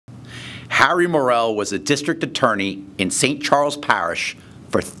Harry Morel was a district attorney in St. Charles Parish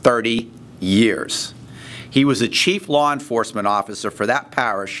for 30 years. He was a chief law enforcement officer for that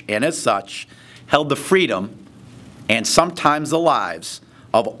parish and, as such, held the freedom and sometimes the lives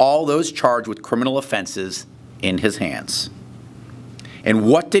of all those charged with criminal offenses in his hands. And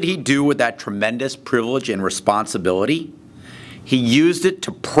what did he do with that tremendous privilege and responsibility? He used it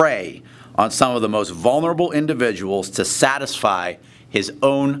to prey on some of the most vulnerable individuals to satisfy his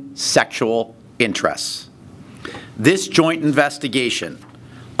own sexual interests. This joint investigation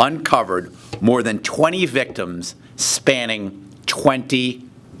uncovered more than 20 victims spanning 20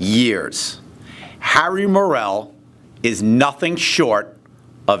 years. Harry Morel is nothing short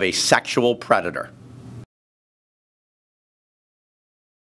of a sexual predator.